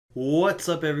What's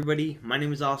up everybody, my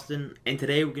name is Austin, and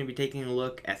today we're going to be taking a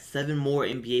look at 7 more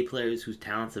NBA players whose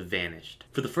talents have vanished.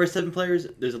 For the first 7 players,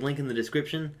 there's a link in the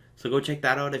description, so go check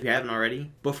that out if you haven't already.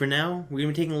 But for now, we're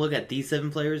going to be taking a look at these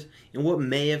 7 players and what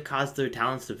may have caused their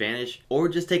talents to vanish, or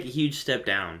just take a huge step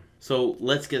down. So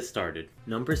let's get started.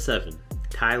 Number 7,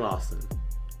 Ty Lawson.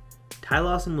 Ty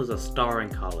Lawson was a star in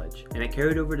college, and it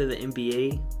carried over to the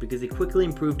NBA because he quickly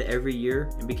improved every year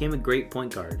and became a great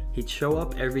point guard. He'd show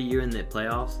up every year in the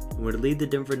playoffs and would lead the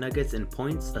Denver Nuggets in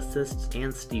points, assists,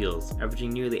 and steals,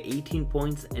 averaging nearly 18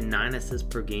 points and 9 assists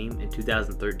per game in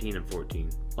 2013 and 14.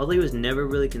 Although he was never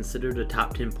really considered a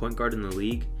top 10 point guard in the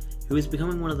league, he was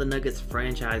becoming one of the Nuggets'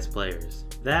 franchise players.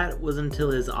 That was until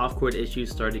his off-court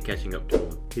issues started catching up to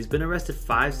him. He's been arrested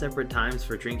 5 separate times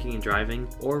for drinking and driving,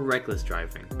 or reckless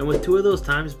driving. And with 2 of those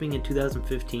times being in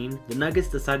 2015, the Nuggets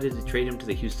decided to trade him to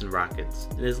the Houston Rockets.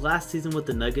 In his last season with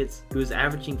the Nuggets, he was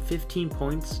averaging 15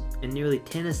 points and nearly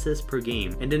 10 assists per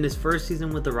game. And in his first season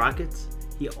with the Rockets,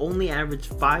 he only averaged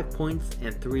 5 points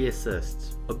and 3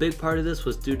 assists. A big part of this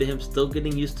was due to him still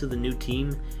getting used to the new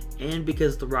team and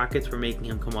because the Rockets were making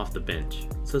him come off the bench.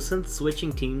 So since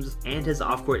switching teams and his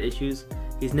off-court issues,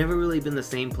 he's never really been the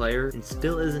same player and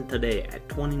still isn't today at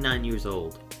 29 years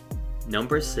old.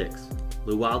 Number 6,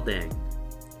 Luol Deng.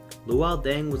 Luol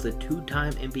Deng was a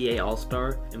 2-time NBA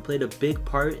All-Star and played a big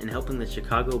part in helping the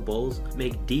Chicago Bulls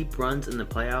make deep runs in the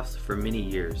playoffs for many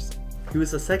years. He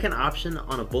was the second option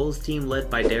on a Bulls team led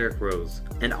by Derrick Rose,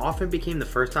 and often became the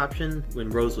first option when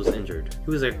Rose was injured. He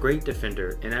was a great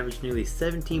defender and averaged nearly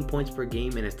 17 points per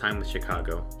game in his time with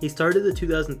Chicago. He started the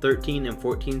 2013 and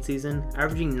 14 season,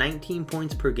 averaging 19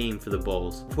 points per game for the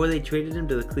Bulls, before they traded him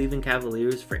to the Cleveland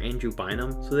Cavaliers for Andrew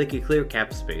Bynum so they could clear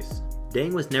cap space.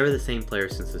 Deng was never the same player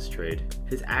since this trade.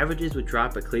 His averages would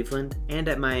drop at Cleveland and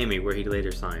at Miami, where he'd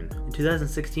later sign. In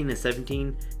 2016 and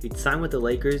 17, he'd sign with the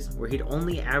Lakers, where he'd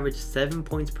only averaged 7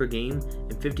 points per game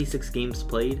in 56 games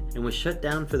played, and was shut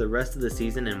down for the rest of the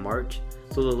season in March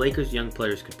so the Lakers' young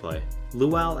players could play.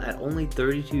 Luol, at only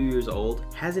 32 years old,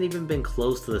 hasn't even been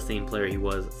close to the same player he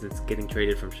was since getting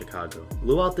traded from Chicago.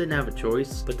 Luol didn't have a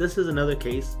choice, but this is another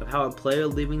case of how a player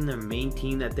leaving their main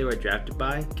team that they were drafted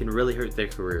by can really hurt their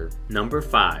career. Number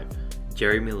 5,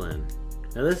 Jeremy Lin.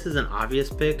 Now this is an obvious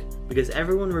pick because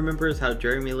everyone remembers how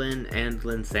Jeremy Lin and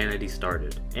Linsanity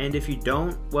started. And if you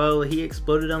don't, well, he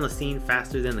exploded on the scene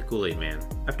faster than the Kool-Aid Man.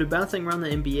 After bouncing around the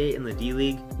NBA and the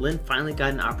D-League, Lin finally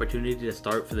got an opportunity to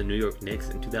start for the New York Knicks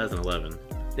in 2011.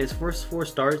 In his first 4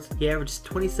 starts, he averaged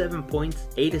 27 points,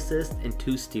 8 assists, and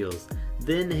 2 steals,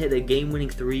 then hit a game-winning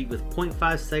 3 with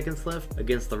 0.5 seconds left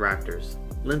against the Raptors.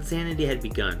 Linsanity had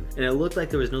begun, and it looked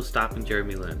like there was no stopping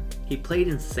Jeremy Lin. He played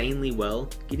insanely well,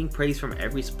 getting praise from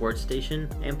every sports station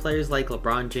and players like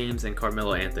LeBron James and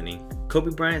Carmelo Anthony.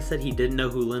 Kobe Bryant said he didn't know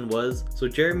who Lin was, so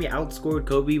Jeremy outscored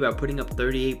Kobe by putting up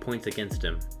 38 points against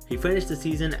him. He finished the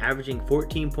season averaging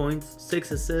 14 points,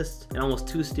 6 assists, and almost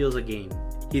 2 steals a game.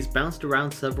 He's bounced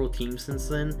around several teams since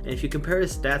then, and if you compare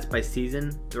his stats by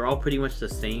season, they're all pretty much the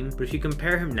same, but if you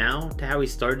compare him now to how he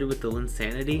started with the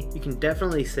Linsanity, you can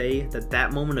definitely say that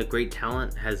that moment of great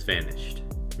talent has vanished.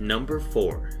 Number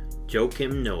 4,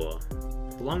 Joakim Noah.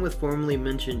 Along with formerly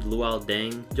mentioned Luol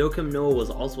Deng, Joakim Noah was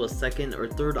also a second or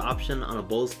third option on a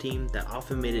Bulls team that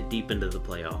often made it deep into the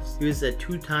playoffs. He was a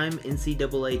 2-time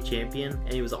NCAA champion,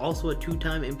 and he was also a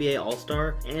 2-time NBA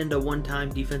All-Star and a 1-time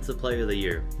Defensive Player of the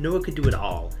Year. Noah could do it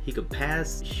all. He could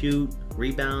pass, shoot,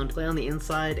 rebound, play on the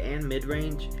inside and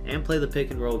mid-range, and play the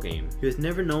pick and roll game. He was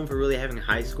never known for really having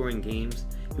high-scoring games.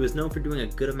 He was known for doing a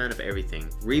good amount of everything: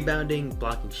 rebounding,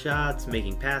 blocking shots,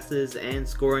 making passes, and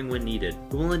scoring when needed.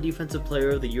 He won the Defensive Player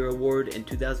of the Year award in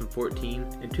 2014,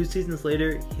 and 2 seasons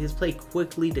later, his play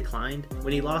quickly declined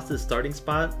when he lost his starting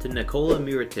spot to Nikola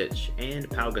Mirotic and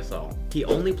Pau Gasol. He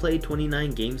only played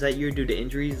 29 games that year due to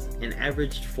injuries and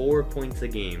averaged 4 points a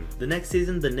game. The next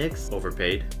season, the Knicks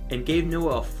overpaid and gave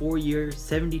Noah a 4-year,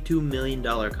 $72 million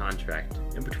contract.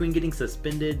 And between getting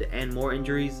suspended and more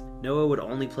injuries, Noah would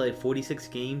only play 46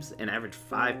 games and average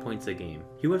 5 points a game.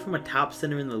 He went from a top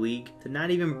center in the league to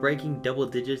not even breaking double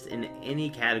digits in any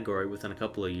category within a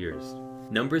couple of years.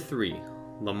 Number 3,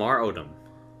 Lamar Odom.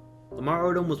 Lamar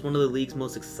Odom was one of the league's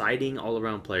most exciting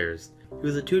all-around players. He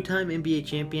was a 2-time NBA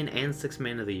champion and 6th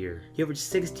Man of the Year. He averaged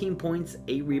 16 points,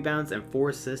 8 rebounds, and 4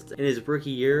 assists in his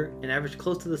rookie year, and averaged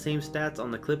close to the same stats on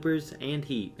the Clippers and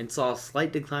Heat, and saw a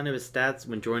slight decline of his stats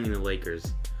when joining the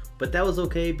Lakers. But that was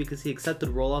okay because he accepted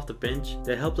a role off the bench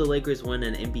that helped the Lakers win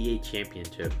an NBA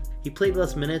championship. He played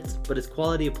less minutes, but his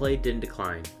quality of play didn't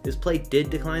decline. His play did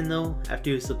decline though, after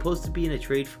he was supposed to be in a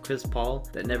trade for Chris Paul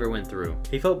that never went through.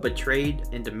 He felt betrayed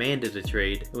and demanded a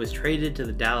trade and was traded to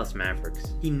the Dallas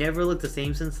Mavericks. He never looked the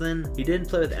same since then. He didn't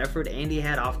play with effort and he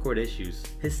had off-court issues.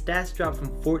 His stats dropped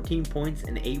from 14 points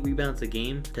and 8 rebounds a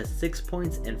game to 6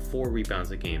 points and 4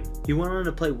 rebounds a game. He went on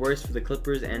to play worse for the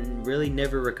Clippers and really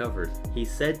never recovered. He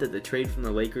said that the trade from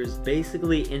the Lakers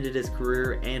basically ended his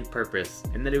career and purpose,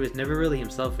 and that he was never really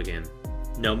himself again.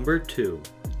 Number 2.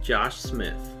 Josh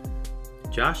Smith.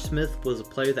 Josh Smith was a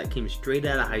player that came straight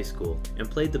out of high school and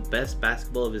played the best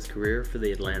basketball of his career for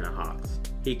the Atlanta Hawks.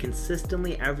 He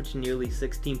consistently averaged nearly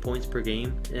 16 points per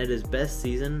game, and at his best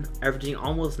season, averaging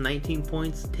almost 19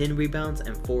 points, 10 rebounds,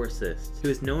 and 4 assists. He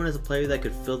was known as a player that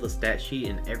could fill the stat sheet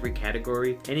in every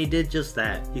category, and he did just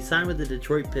that. He signed with the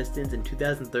Detroit Pistons in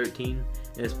 2013,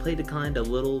 and his play declined a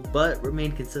little, but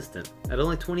remained consistent. At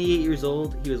only 28 years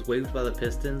old, he was waived by the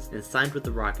Pistons and signed with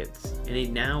the Rockets, and he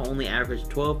now only averaged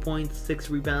 12 points,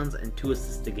 6 rebounds, and 2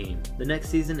 assists a game. The next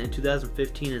season, in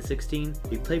 2015 and 16,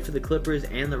 he played for the Clippers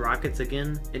and the Rockets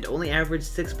again, and only averaged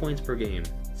 6 points per game.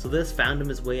 So this found him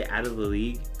his way out of the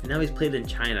league, and now he's played in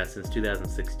China since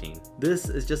 2016. This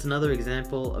is just another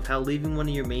example of how leaving one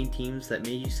of your main teams that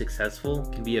made you successful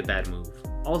can be a bad move.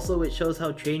 Also, it shows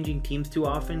how changing teams too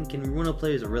often can ruin a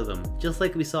player's rhythm, just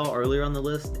like we saw earlier on the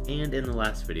list and in the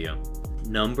last video.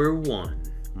 Number 1.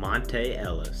 Monta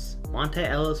Ellis. Monta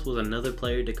Ellis was another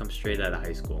player to come straight out of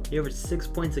high school. He averaged 6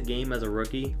 points a game as a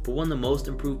rookie, but won the Most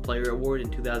Improved Player award in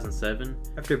 2007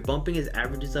 after bumping his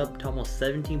averages up to almost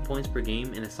 17 points per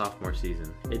game in his sophomore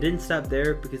season. It didn't stop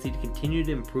there because he'd continued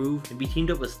to improve and be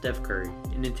teamed up with Steph Curry,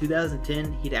 and in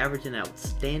 2010 he'd averaged an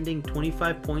outstanding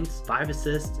 25 points, 5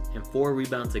 assists, and 4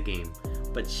 rebounds a game,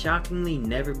 but shockingly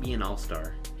never be an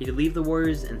all-star. He'd leave the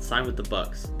Warriors and sign with the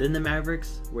Bucks, then the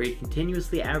Mavericks, where he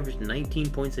continuously averaged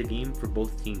 19 points a game for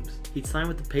both teams. He'd sign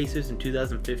with the Pacers in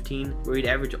 2015, where he'd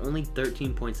average only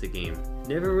 13 points a game,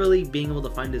 never really being able to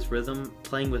find his rhythm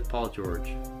playing with Paul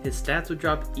George. His stats would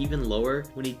drop even lower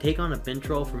when he'd take on a bench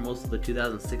role for most of the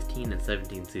 2016 and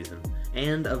 17 season,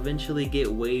 and eventually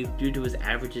get waived due to his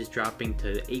averages dropping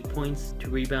to 8 points, 2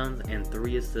 rebounds, and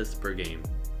 3 assists per game.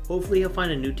 Hopefully he'll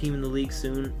find a new team in the league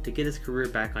soon to get his career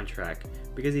back on track,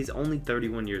 because he's only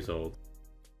 31 years old.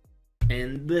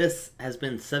 And this has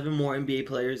been 7 more NBA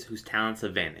players whose talents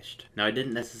have vanished. Now, I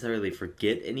didn't necessarily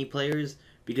forget any players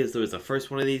because there was the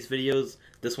first one of these videos,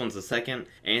 this one's the second,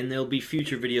 and there'll be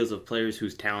future videos of players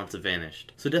whose talents have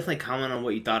vanished. So definitely comment on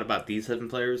what you thought about these 7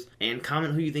 players, and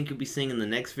comment who you think you'll be seeing in the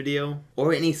next video,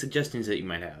 or any suggestions that you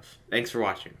might have. Thanks for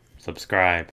watching. Subscribe.